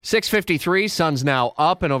6:53, sun's now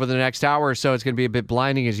up, and over the next hour or so, it's going to be a bit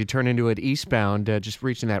blinding as you turn into it eastbound, just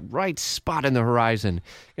reaching that right spot in the horizon.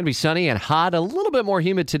 Going to be sunny and hot, a little bit more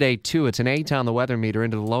humid today, too. It's an 8 on the weather meter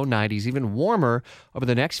into the low 90s, even warmer over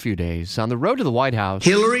the next few days. On the road to the White House,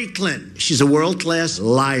 Hillary Clinton, she's a world-class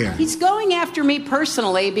liar. He's going after me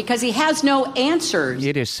personally because he has no answers.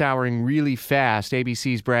 It is souring really fast.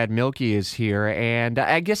 ABC's Brad Milkey is here, and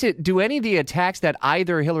I guess do any of the attacks that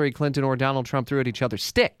either Hillary Clinton or Donald Trump threw at each other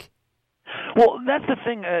stick? Well, that's the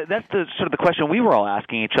thing. That's the sort of the question we were all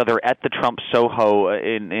asking each other at the Trump Soho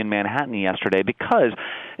in Manhattan yesterday, because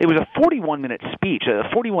it was a 41-minute speech, a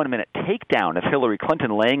 41-minute takedown of Hillary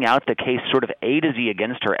Clinton, laying out the case sort of A to Z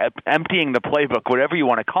against her, emptying the playbook, whatever you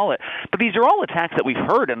want to call it. But these are all attacks that we've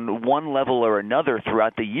heard on one level or another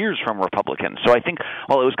throughout the years from Republicans. So I think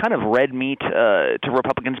while it was kind of red meat to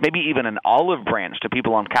Republicans, maybe even an olive branch to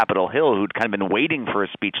people on Capitol Hill who'd kind of been waiting for a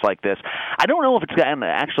speech like this, I don't know if it's going to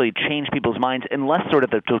actually change people's minds unless sort of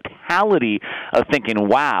the totality of thinking,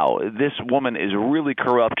 wow, this woman is really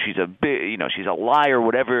corrupt, she's she's a liar,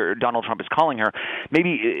 whatever Donald Trump is calling her.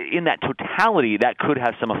 Maybe in that totality that could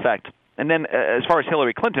have some effect. And then as far as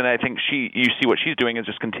Hillary Clinton, I think you see what she's doing is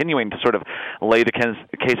just continuing to sort of lay the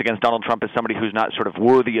case against Donald Trump as somebody who's not sort of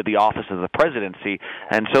worthy of the office of the presidency.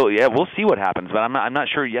 And so, yeah, we'll see what happens. But I'm not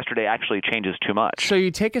sure yesterday actually changes too much. So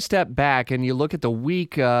you take a step back and you look at the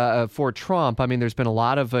week for Trump. I mean, there's been a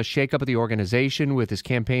lot of shakeup of the organization with his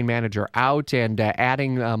campaign manager out and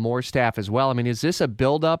adding more staff as well. I mean, is this a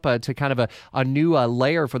buildup to kind of a new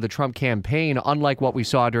layer for the Trump campaign, unlike what we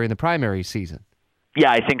saw during the primary season? Yeah,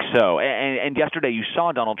 I think so. And yesterday you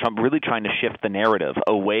saw Donald Trump really trying to shift the narrative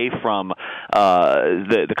away from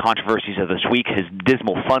the controversies of this week, his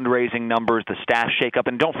dismal fundraising numbers, the staff shakeup.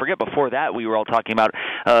 And don't forget, before that, we were all talking about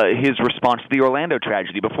his response to the Orlando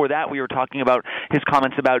tragedy. Before that, we were talking about his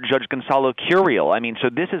comments about Judge Gonzalo Curiel. I mean, so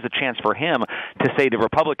this is a chance for him to say to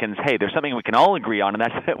Republicans, hey, there's something we can all agree on, and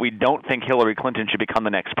that's that we don't think Hillary Clinton should become the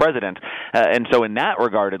next president. And so in that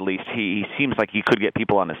regard, at least, he seems like he could get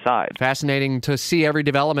people on his side. Fascinating to see every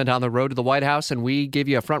development on the road to the White House, and we give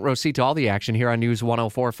you a front row seat to all the action here on News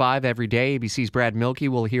 104.5 every day. ABC's Brad Milkey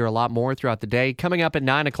will hear a lot more throughout the day. Coming up at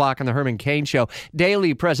 9 o'clock on the Herman Cain Show,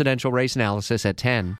 daily presidential race analysis at 10.